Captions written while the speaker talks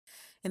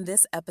In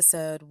this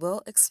episode,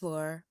 we'll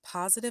explore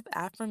positive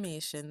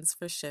affirmations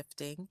for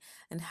shifting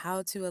and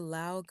how to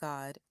allow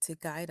God to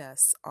guide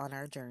us on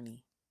our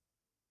journey.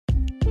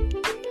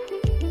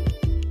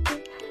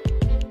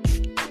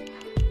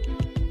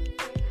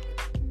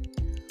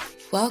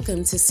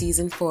 Welcome to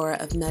Season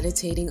 4 of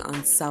Meditating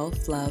on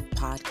Self-Love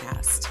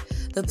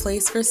podcast, the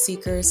place for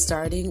seekers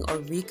starting or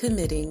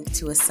recommitting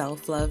to a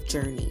self-love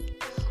journey.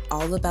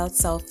 All about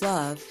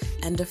self-love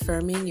and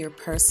affirming your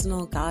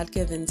personal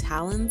God-given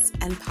talents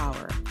and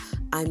power.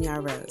 I'm Yar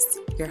Rose,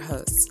 your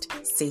host.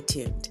 Stay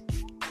tuned.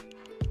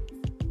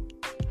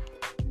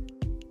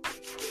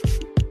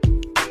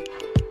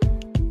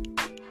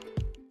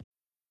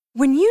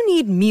 When you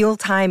need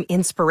mealtime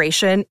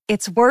inspiration,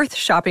 it's worth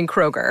shopping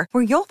Kroger,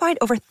 where you'll find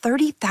over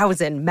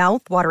 30,000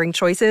 mouth-watering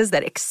choices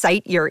that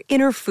excite your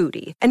inner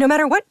foodie. And no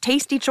matter what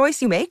tasty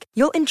choice you make,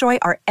 you'll enjoy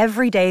our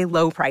everyday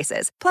low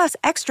prices, plus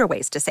extra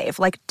ways to save,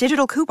 like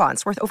digital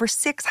coupons worth over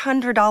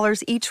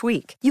 $600 each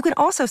week. You can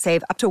also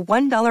save up to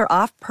 $1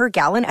 off per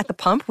gallon at the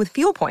pump with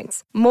fuel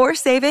points. More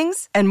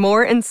savings and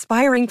more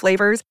inspiring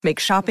flavors make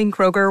shopping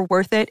Kroger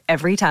worth it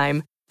every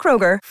time.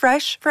 Kroger,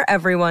 fresh for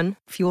everyone.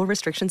 Fuel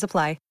restrictions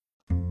apply.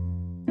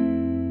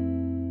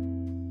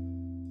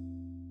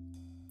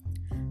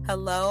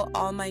 Hello,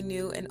 all my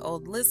new and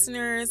old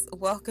listeners.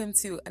 Welcome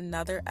to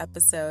another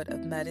episode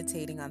of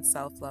Meditating on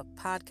Self-Love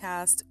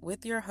podcast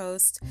with your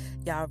host,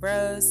 Yar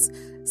Rose.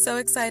 So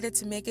excited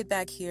to make it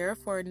back here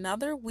for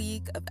another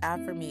week of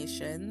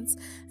affirmations,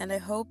 and I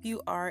hope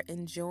you are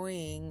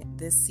enjoying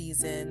this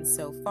season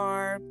so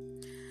far.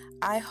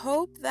 I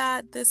hope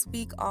that this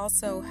week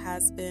also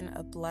has been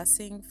a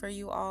blessing for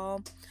you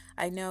all.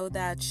 I know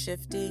that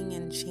shifting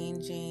and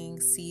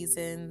changing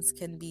seasons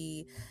can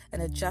be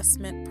an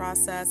adjustment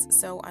process,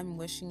 so I'm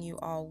wishing you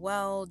all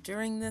well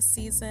during this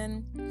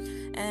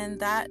season. And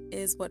that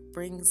is what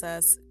brings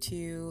us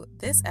to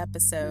this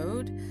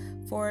episode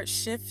for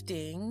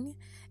shifting.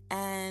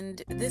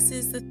 And this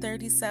is the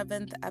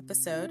 37th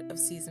episode of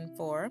season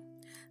 4.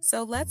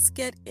 So let's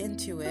get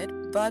into it.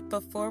 But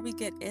before we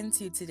get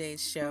into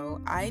today's show,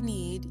 I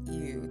need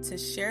you to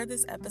share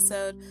this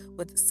episode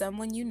with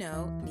someone you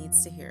know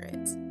needs to hear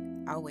it.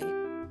 I'll wait.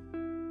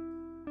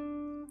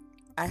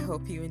 I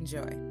hope you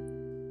enjoy.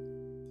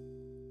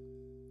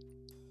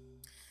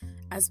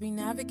 As we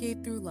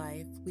navigate through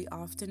life, we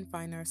often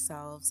find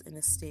ourselves in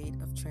a state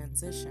of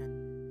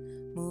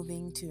transition,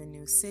 moving to a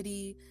new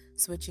city,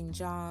 switching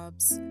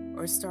jobs,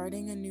 or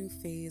starting a new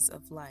phase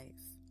of life.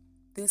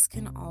 This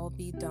can all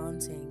be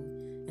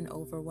daunting and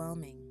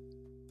overwhelming.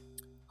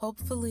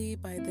 Hopefully,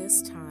 by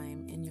this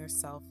time in your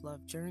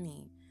self-love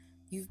journey,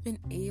 you've been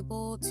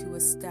able to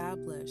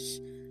establish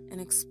and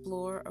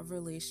explore a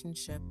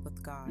relationship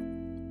with God.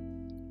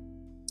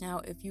 Now,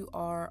 if you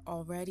are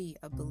already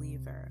a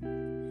believer,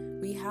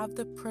 we have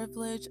the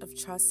privilege of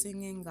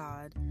trusting in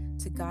God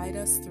to guide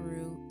us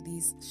through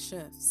these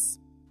shifts.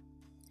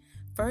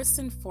 First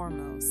and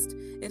foremost,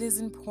 it is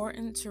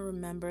important to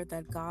remember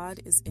that God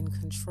is in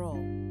control.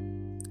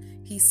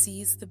 He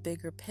sees the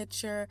bigger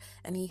picture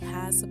and He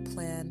has a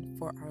plan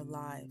for our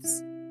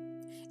lives.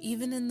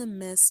 Even in the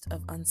midst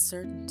of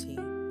uncertainty,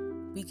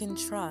 we can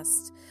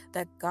trust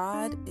that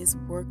God is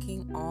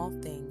working all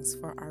things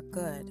for our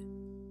good.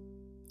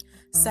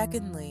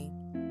 Secondly,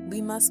 we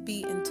must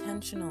be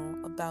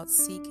intentional about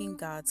seeking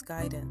God's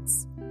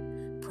guidance.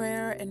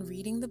 Prayer and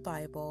reading the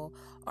Bible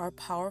are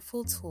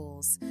powerful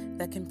tools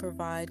that can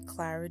provide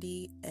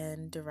clarity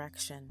and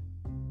direction.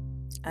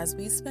 As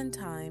we spend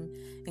time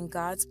in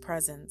God's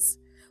presence,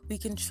 we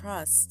can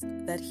trust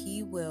that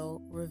He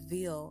will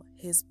reveal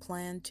His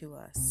plan to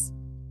us.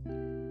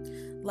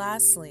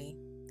 Lastly,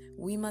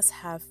 we must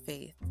have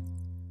faith.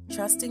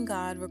 Trusting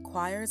God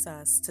requires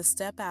us to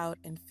step out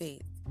in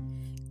faith,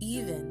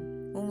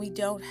 even when we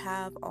don't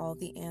have all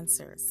the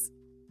answers.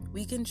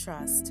 We can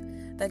trust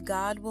that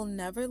God will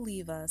never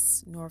leave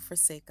us nor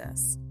forsake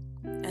us,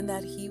 and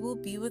that He will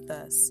be with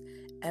us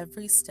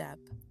every step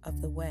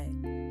of the way.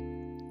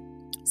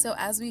 So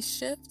as we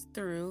shift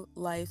through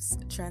life's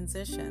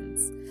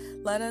transitions,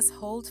 let us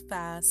hold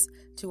fast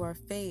to our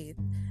faith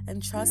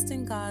and trust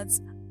in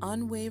God's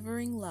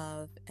unwavering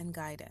love and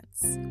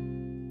guidance.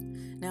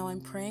 Now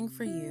I'm praying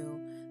for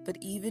you, but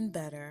even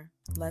better,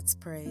 let's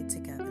pray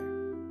together.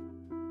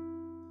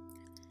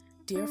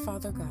 Dear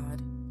Father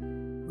God,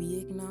 we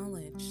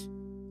acknowledge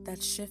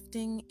that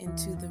shifting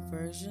into the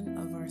version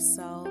of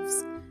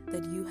ourselves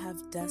that you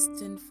have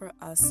destined for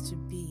us to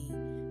be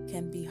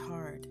can be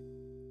hard.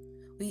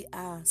 We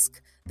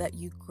ask that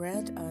you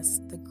grant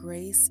us the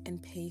grace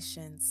and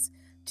patience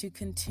to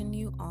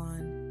continue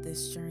on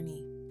this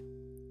journey.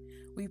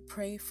 We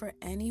pray for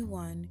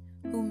anyone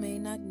who may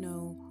not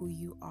know who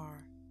you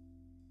are.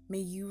 May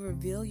you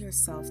reveal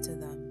yourself to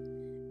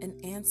them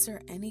and answer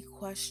any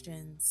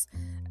questions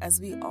as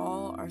we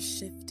all are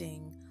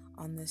shifting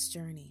on this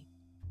journey.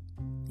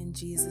 In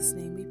Jesus'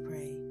 name we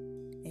pray.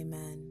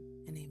 Amen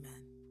and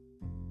amen.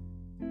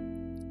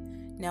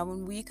 Now,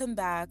 when we come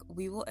back,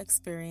 we will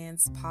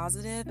experience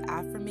positive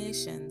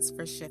affirmations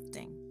for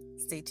shifting.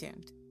 Stay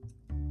tuned.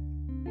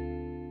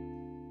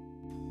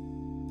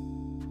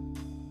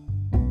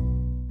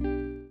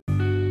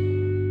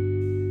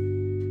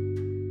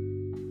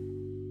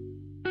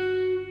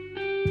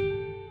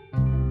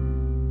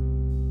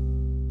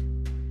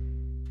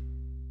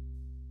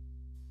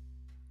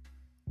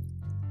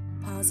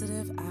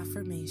 Positive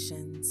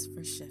affirmations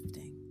for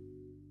shifting.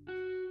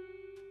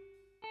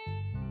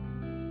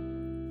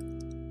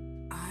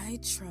 I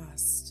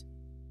trust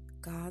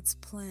God's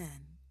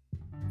plan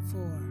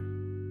for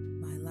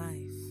my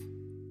life.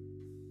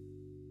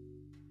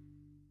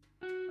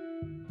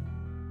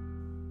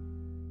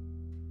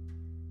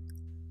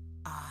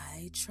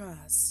 I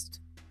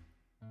trust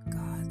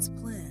God's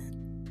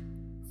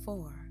plan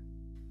for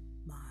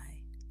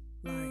my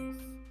life.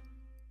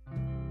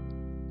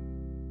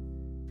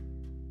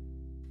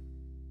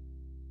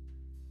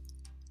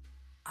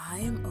 I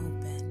am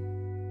open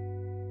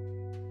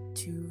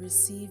to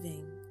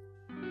receiving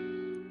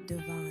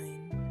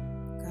divine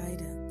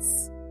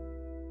guidance.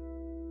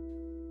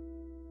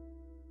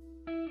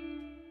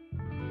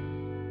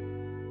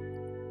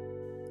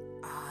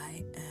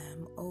 I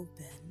am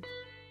open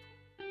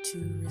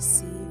to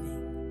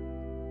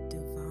receiving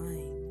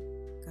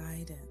divine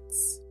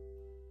guidance.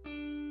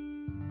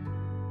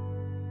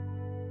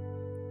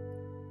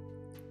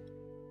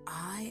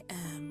 I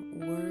am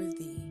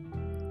worthy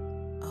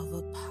of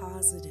a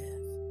positive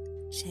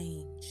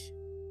change.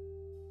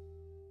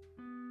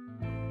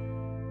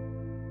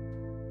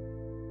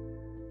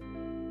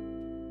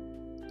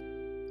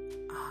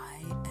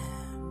 I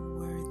am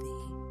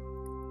worthy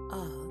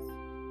of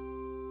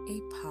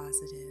a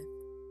positive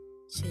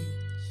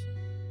change.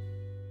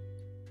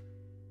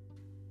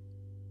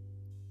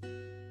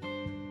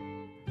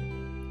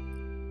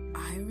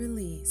 I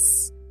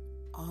release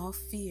all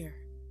fear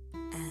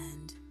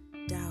and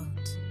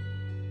doubt.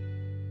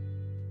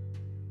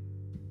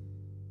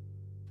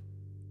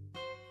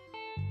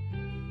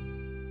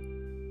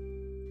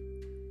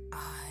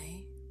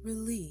 I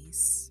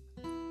release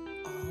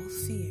all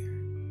fear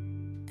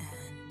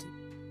and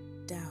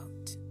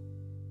doubt.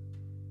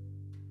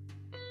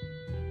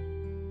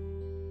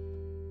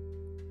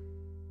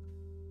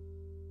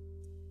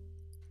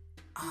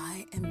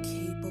 I am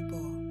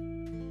capable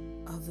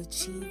of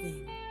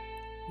achieving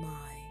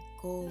my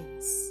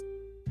goals.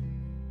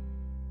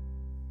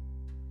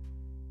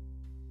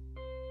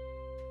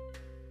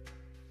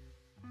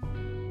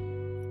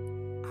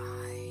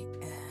 I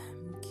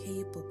am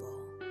capable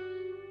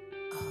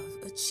of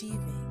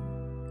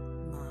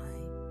achieving my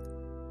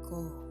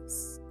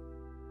goals.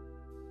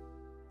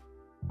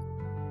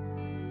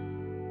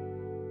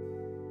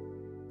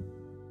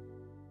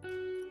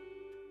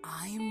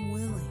 I am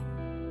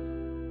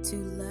willing to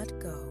let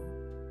go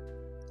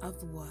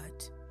of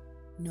what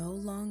no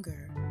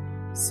longer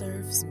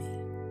serves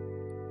me.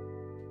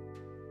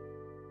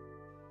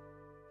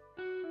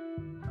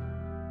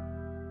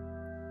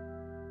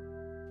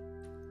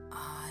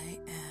 I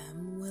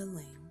am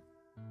willing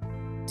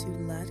to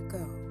let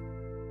go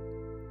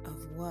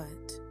of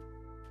what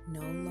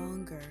no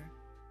longer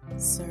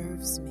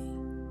serves me.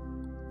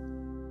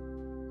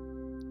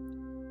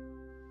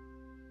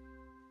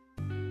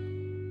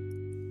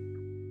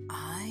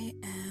 I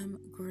am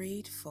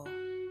grateful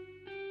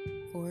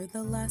for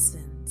the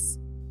lessons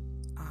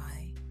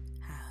I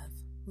have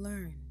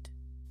learned.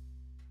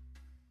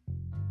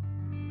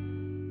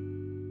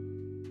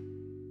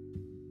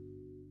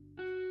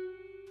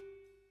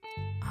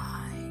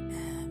 I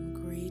am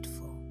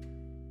grateful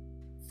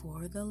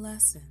for the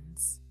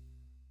lessons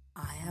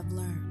I have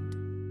learned.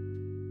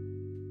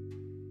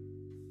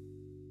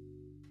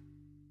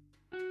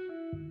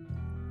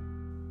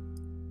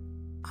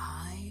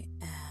 I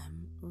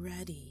am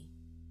ready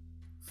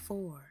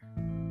for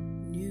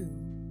new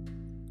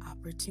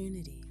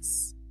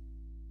opportunities.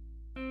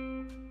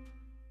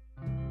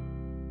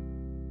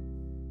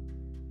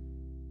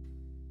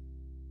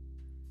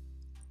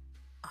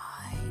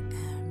 I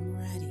am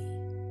ready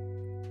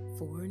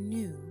for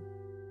new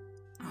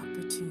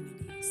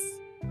opportunities.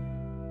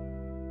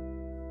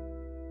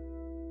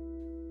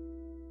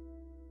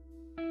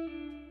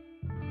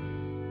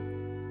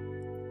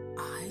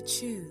 I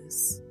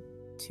choose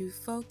to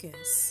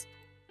focus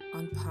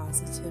on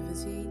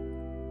positivity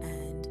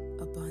and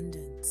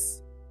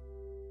abundance.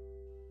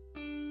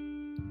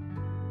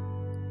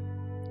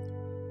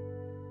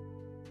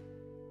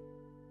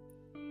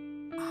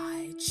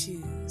 I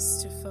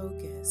choose to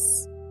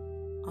focus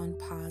on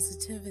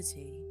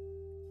positivity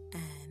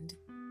and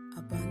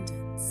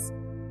abundance.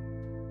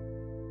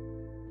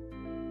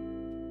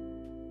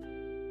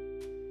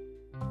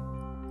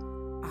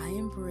 I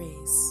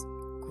embrace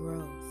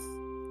growth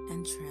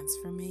and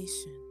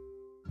transformation.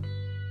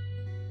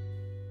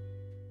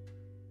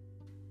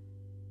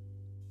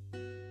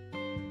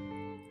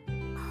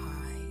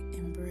 I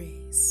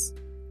embrace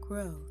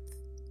growth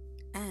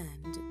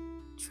and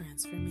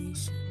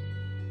transformation.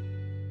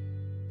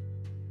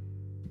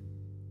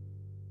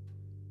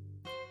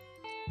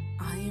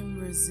 I am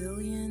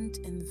resilient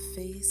in the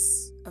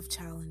face of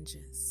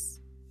challenges.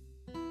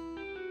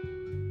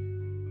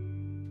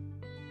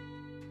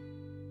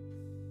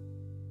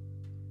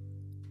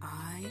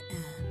 I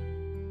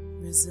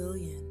am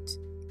resilient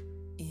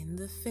in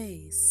the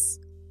face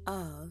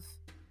of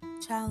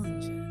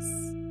challenges.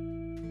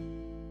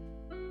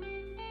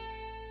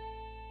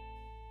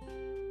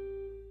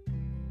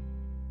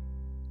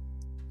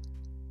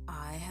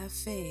 I have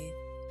faith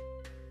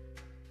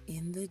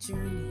in the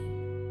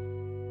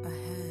journey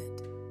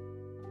ahead.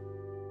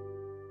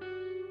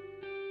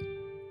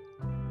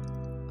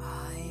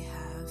 I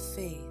have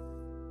faith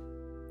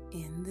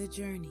in the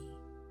journey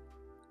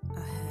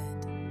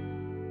ahead.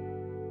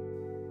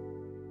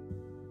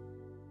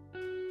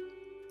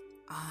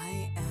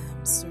 I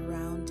am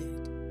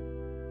surrounded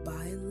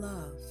by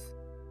love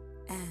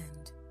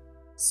and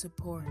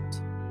support.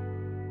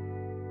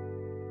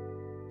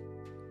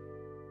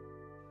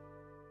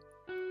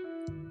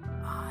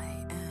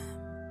 I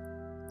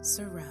am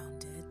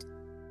surrounded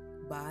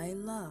by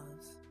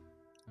love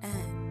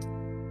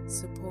and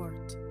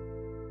support.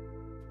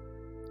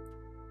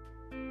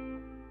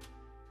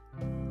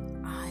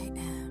 I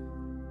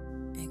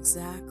am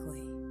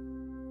exactly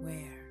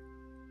where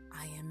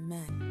I am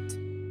meant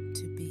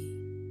to be.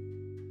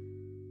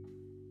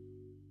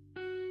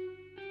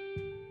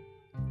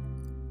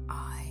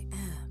 I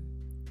am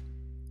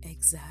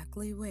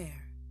exactly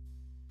where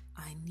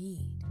I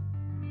need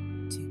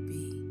to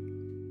be.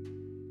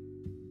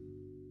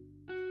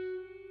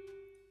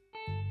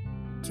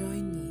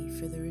 Join me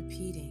for the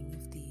repeating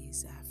of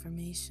these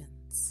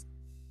affirmations.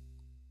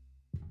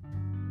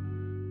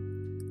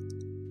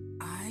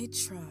 I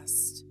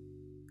trust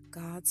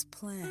God's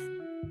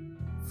plan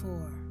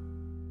for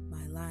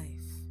my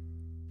life.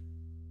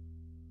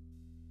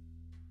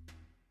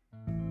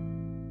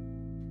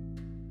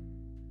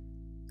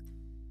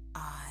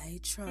 I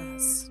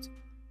trust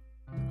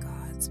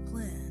God's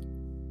plan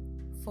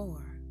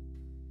for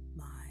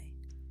my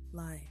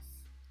life.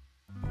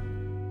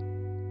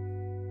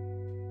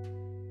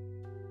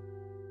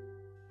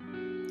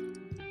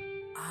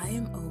 I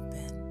am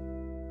open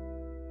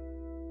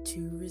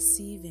to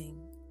receiving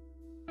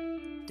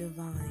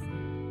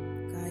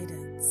divine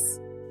guidance.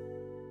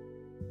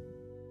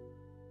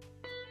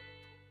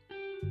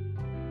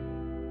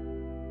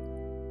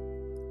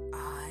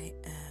 I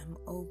am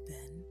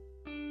open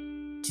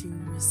to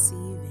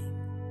receiving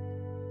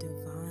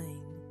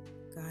divine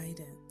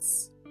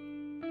guidance.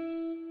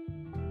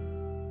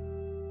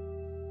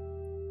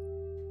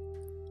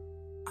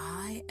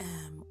 I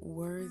am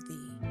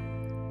worthy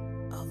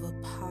of a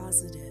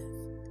positive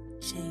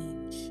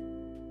change.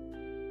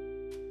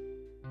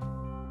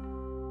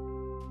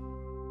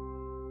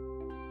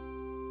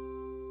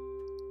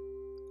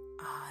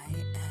 I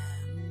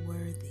am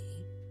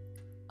worthy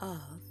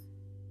of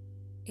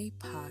a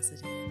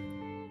positive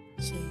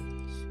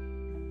change.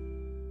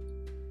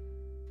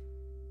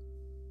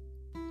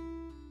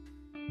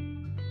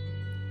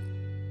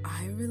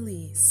 I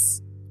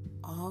release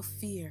all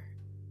fear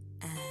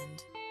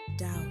and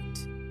doubt.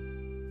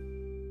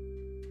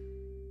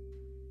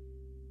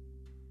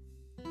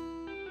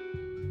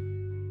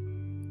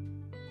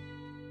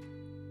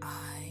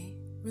 I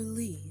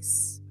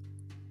release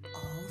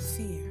all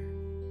fear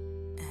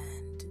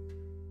and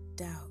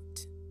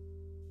doubt.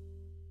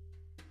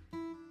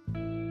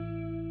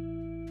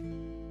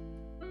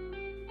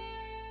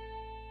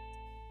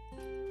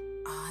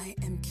 I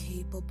am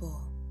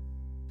capable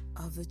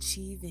of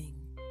achieving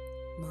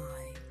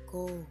my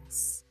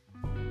goals.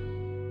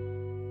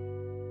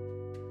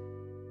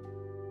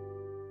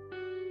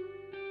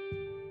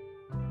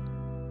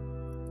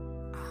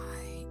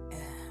 I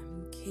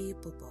am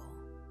capable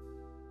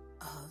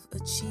of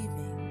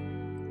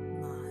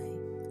achieving my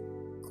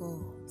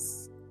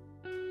goals.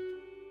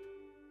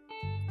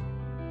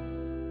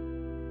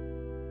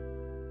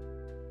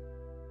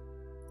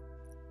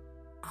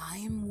 I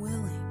am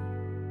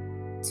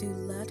willing to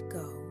let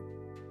go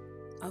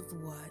of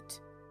what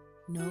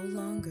no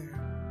longer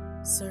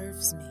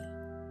serves me.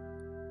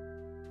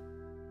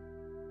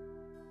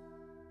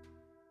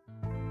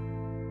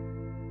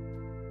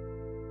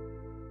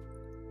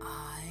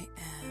 I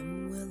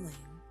am willing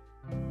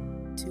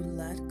to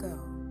let go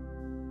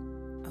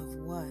of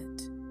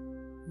what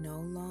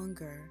no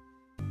longer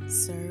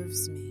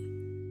serves me.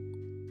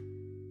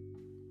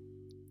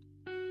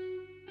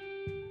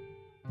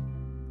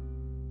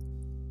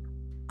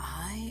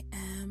 I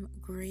am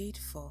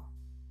grateful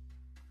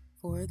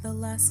for the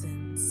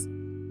lessons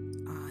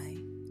I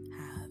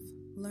have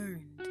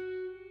learned.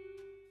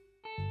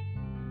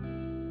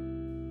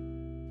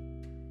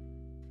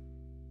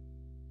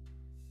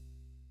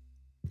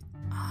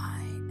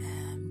 I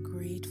am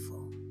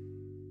grateful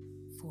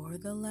for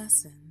the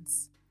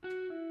lessons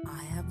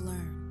I have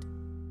learned.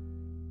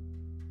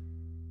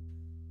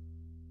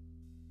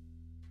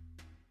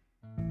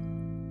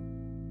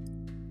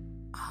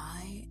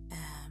 I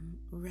am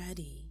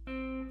ready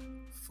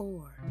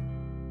for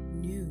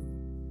new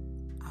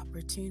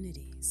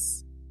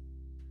opportunities.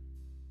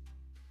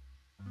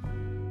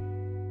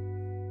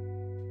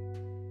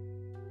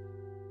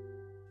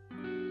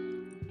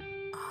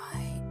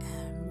 I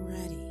am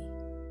ready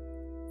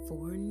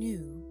for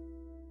new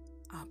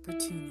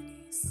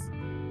opportunities.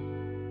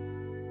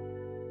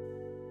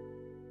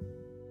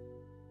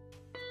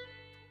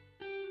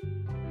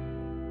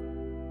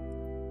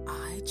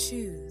 I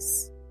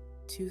choose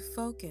to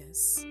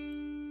focus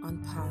on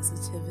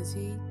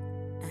positivity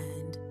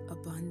and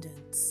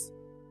abundance.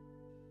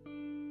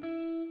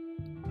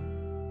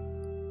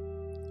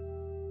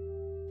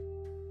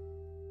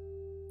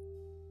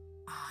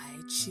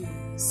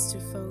 choose to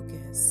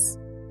focus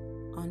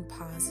on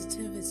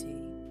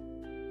positivity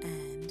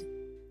and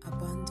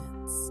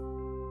abundance.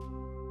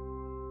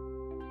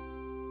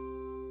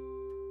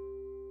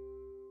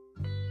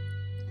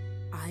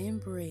 I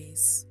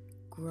embrace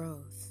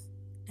growth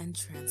and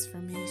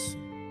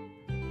transformation.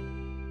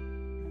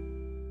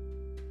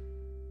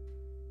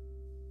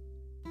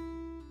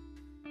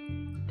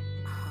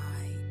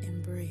 I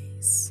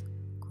embrace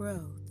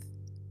growth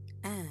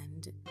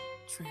and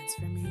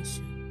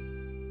transformation.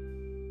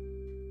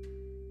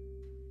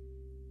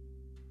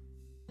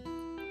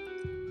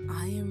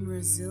 I am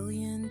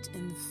resilient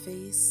in the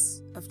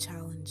face of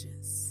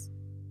challenges.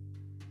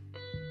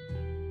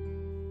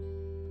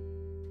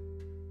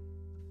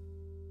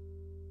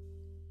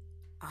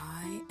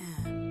 I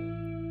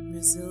am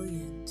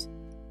resilient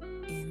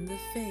in the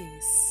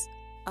face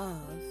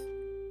of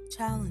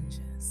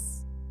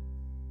challenges.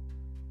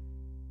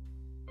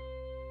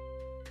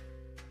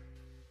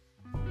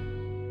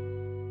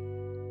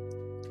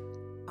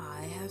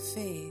 I have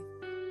faith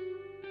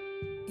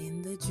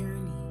in the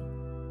journey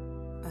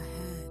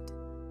ahead.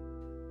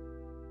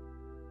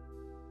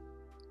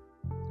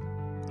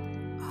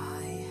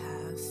 I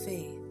have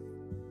faith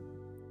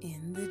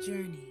in the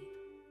journey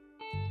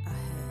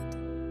ahead.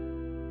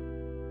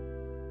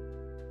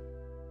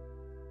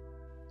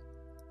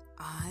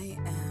 I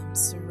am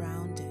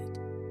surrounded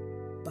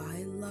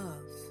by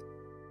love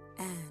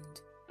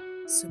and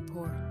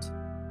support.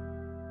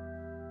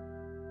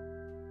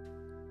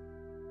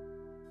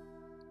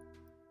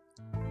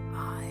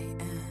 I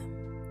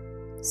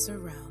am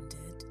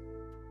surrounded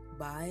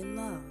by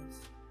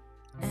love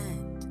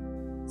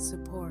and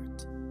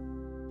support.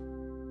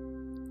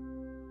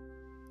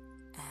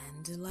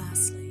 And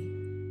lastly,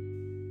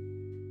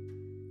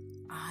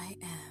 I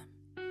am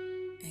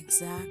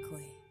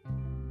exactly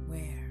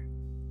where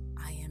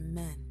I am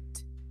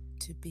meant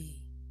to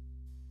be.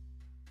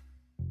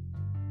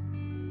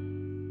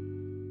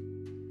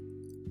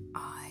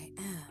 I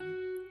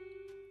am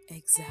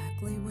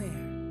exactly where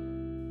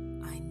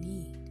I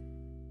need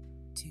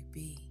to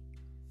be.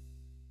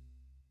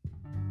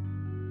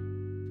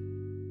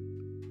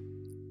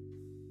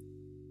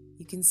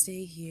 You can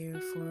stay here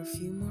for a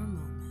few more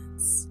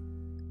moments,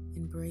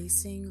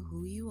 embracing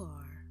who you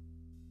are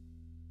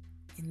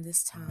in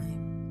this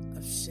time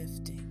of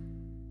shifting.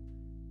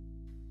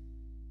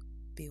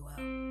 Be well.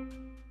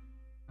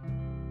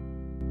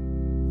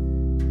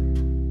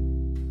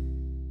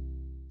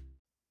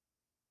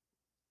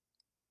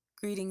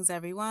 Greetings,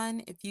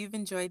 everyone. If you've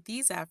enjoyed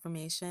these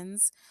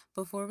affirmations,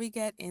 before we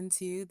get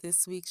into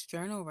this week's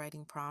journal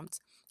writing prompt,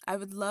 I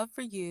would love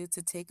for you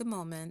to take a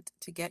moment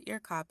to get your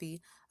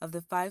copy of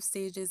the 5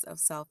 Stages of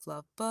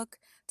Self-Love book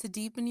to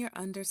deepen your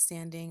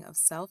understanding of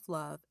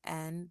self-love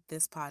and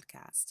this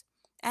podcast.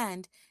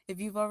 And if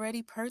you've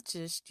already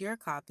purchased your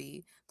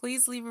copy,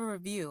 please leave a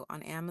review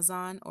on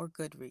Amazon or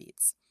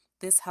Goodreads.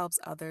 This helps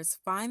others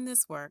find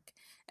this work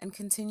and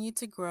continue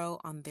to grow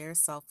on their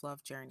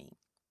self-love journey.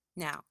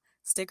 Now,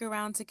 stick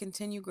around to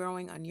continue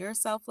growing on your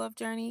self-love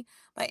journey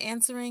by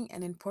answering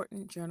an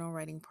important journal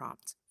writing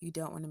prompt. You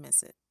don't want to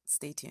miss it.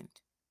 Stay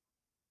tuned.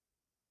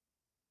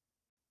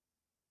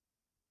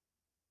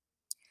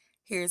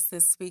 Here's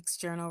this week's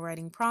journal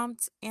writing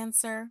prompt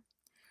answer.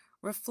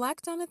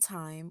 Reflect on a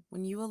time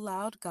when you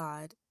allowed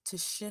God to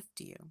shift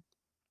you.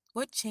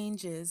 What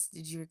changes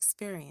did you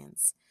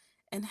experience,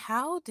 and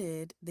how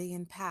did they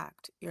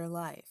impact your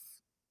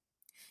life?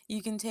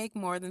 You can take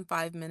more than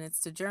 5 minutes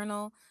to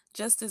journal.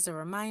 Just as a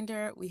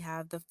reminder, we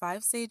have the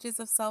 5 Stages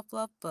of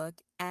Self-Love book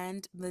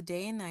and the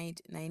Day and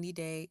Night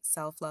 90-Day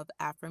Self-Love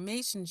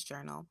Affirmations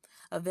journal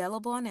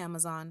available on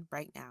Amazon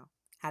right now.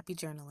 Happy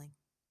journaling.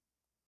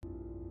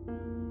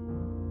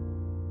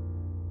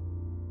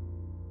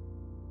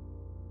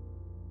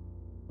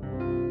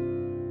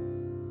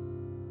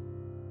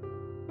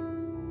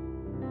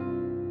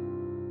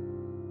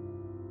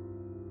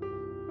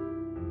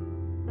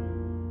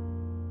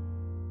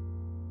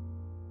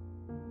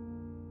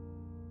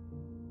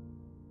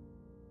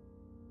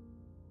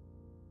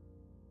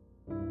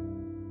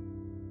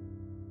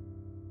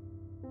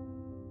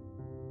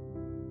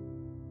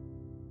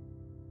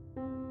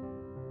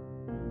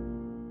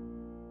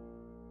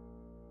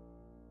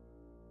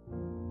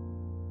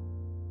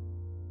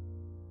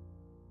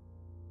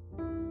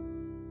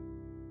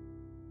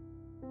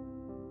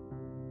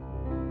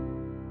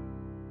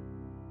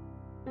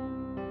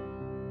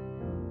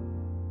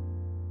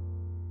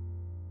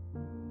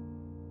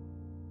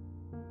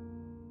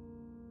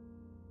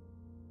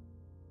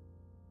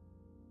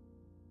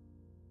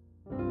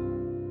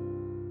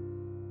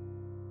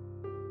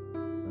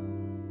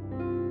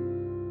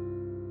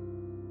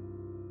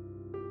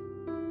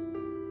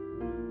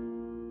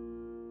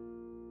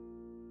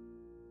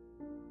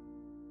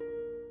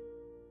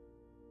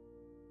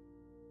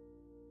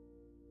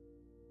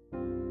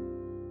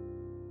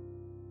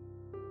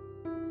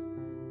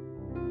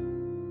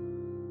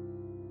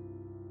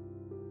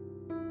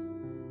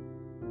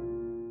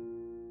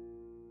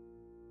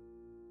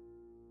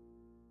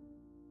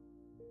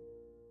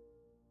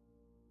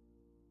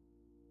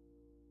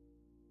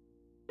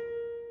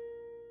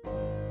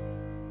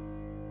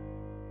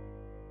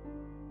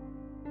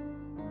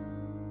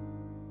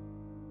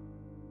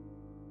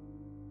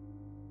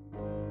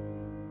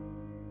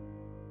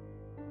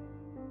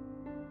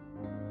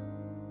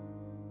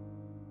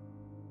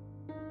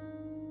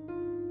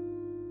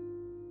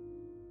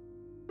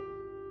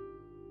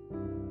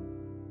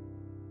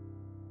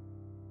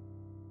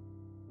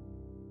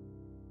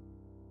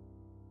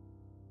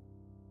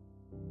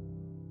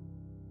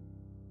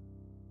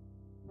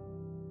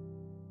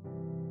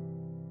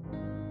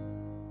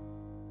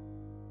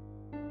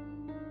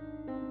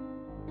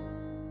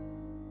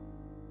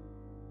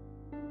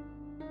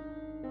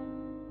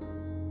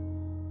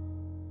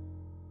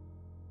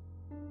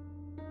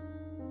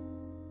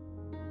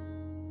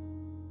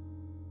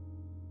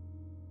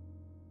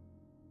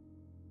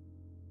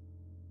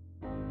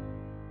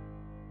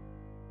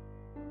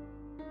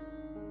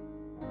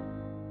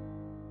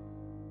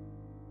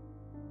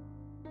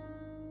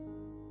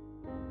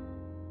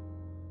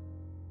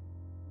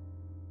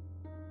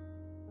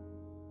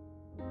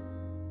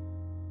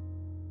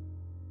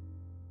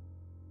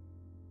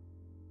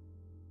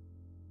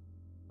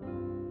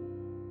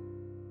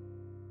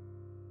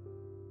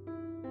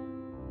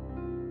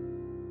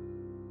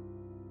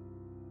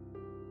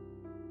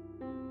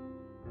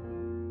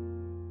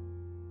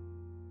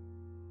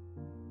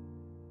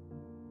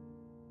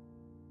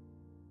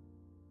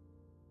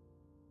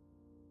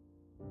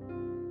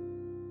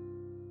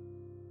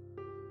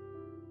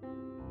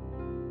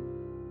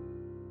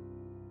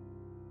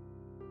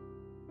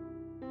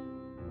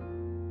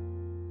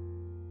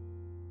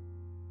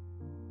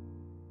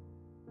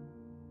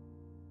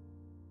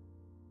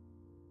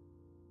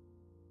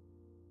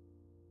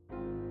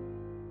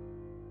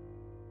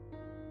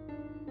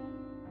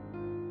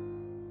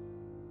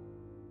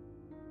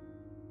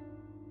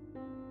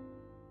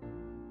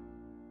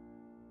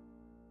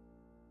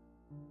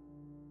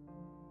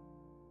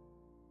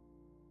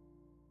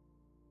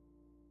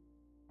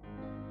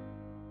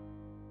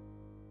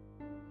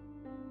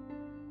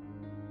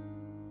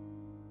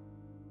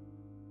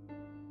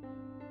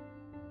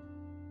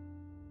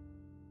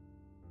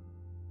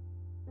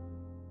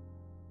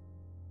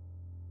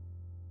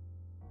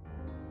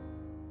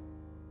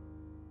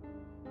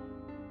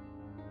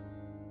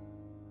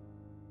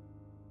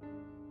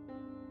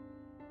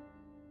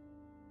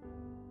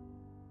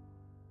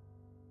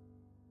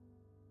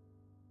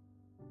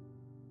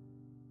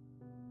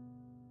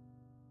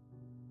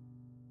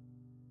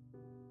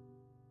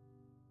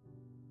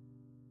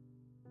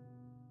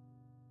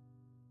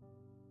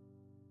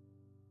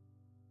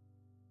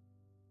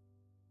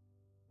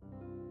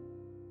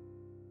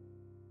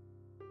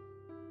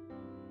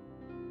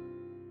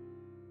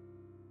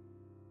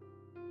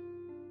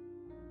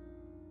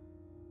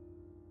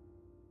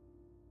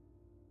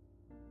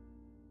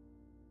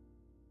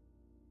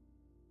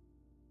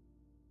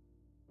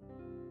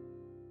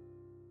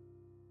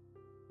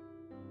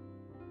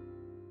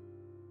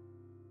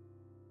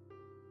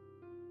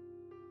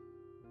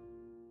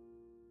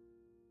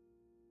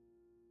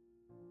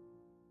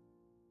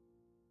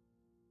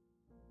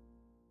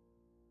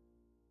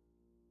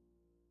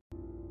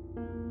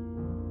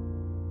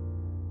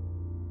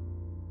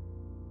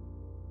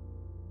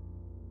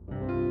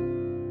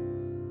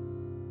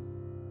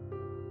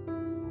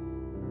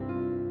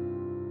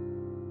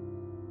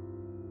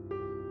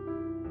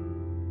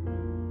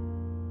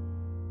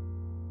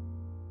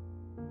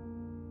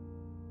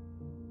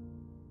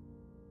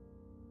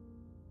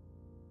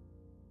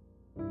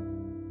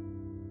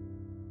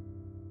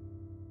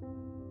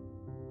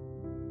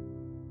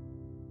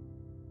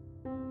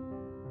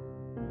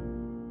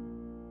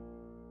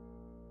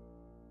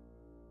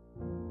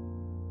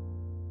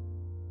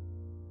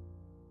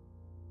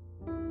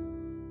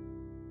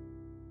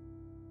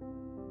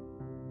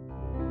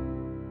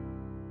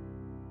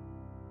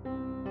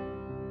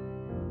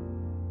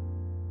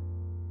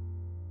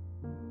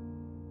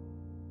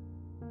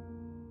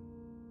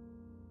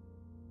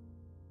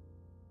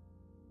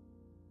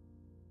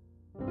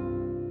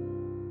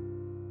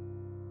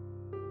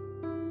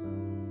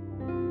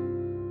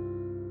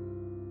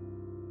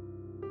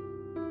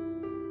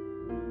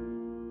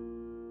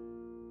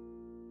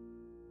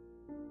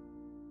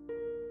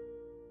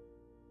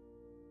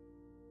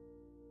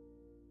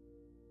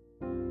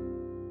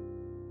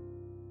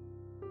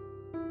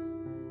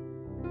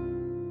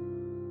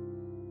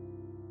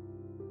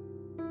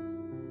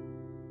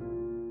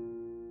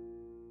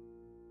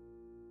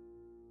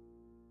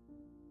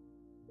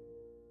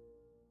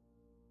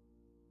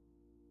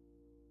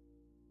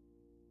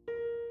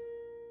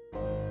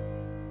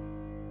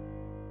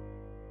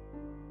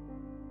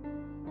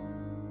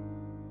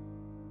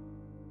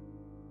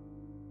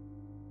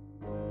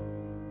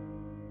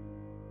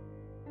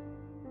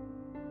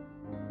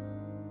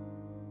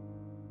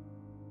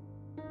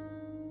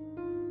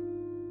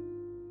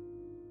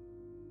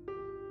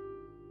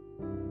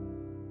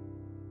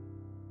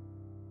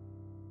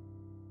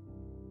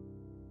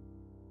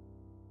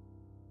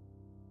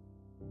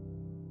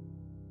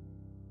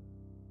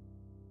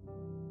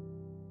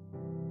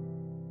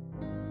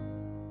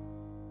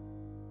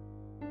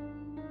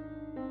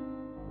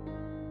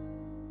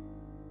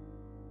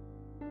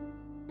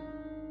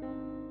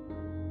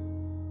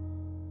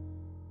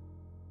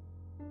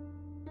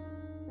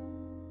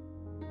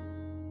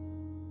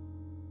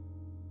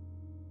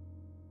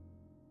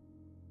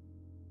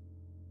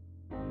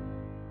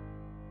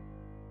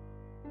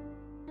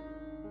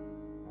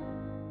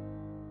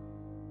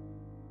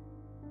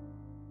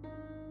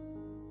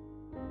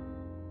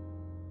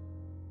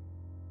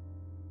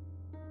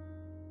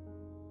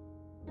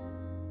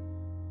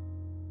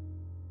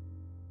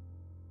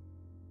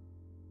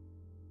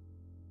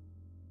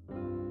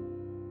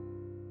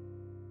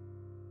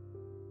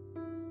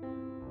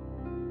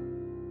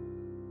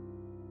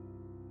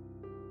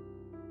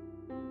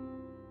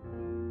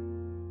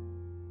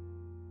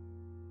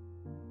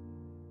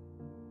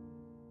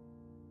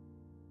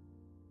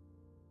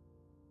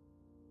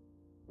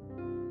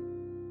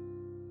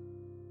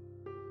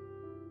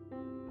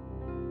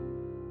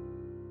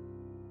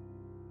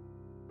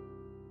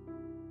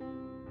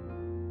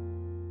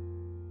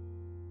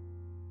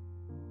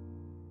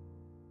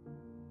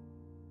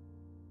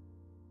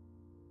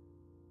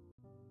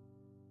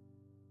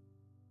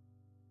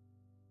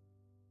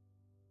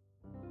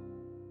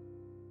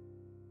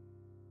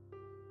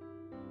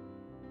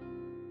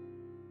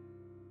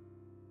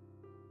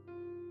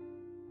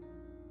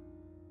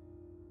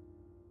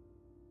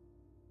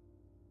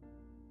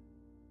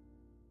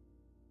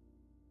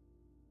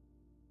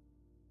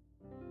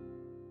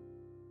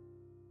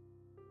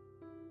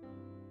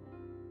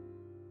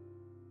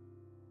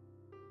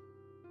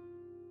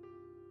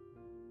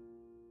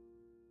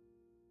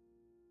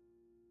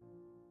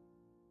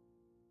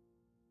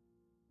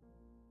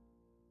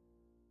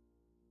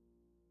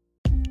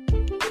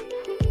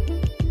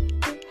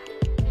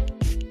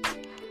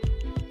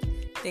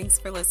 Thanks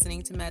for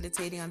listening to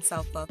Meditating on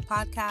Self-Love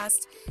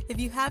podcast. If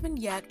you haven't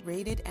yet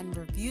rated and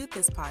reviewed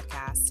this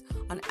podcast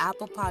on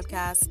Apple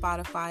Podcasts,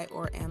 Spotify,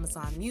 or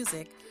Amazon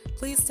Music,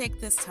 please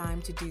take this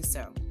time to do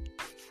so.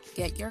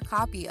 Get your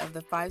copy of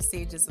the 5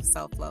 Stages of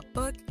Self-Love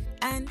book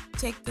and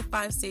take the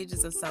 5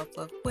 Stages of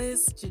Self-Love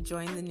quiz to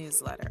join the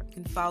newsletter. You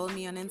can follow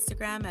me on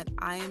Instagram at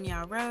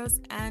IamYaRose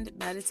and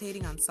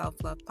Meditating on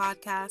Self-Love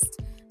podcast.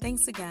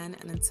 Thanks again,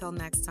 and until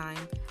next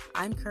time,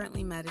 I'm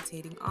currently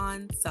meditating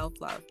on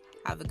self-love.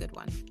 Have a good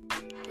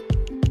one.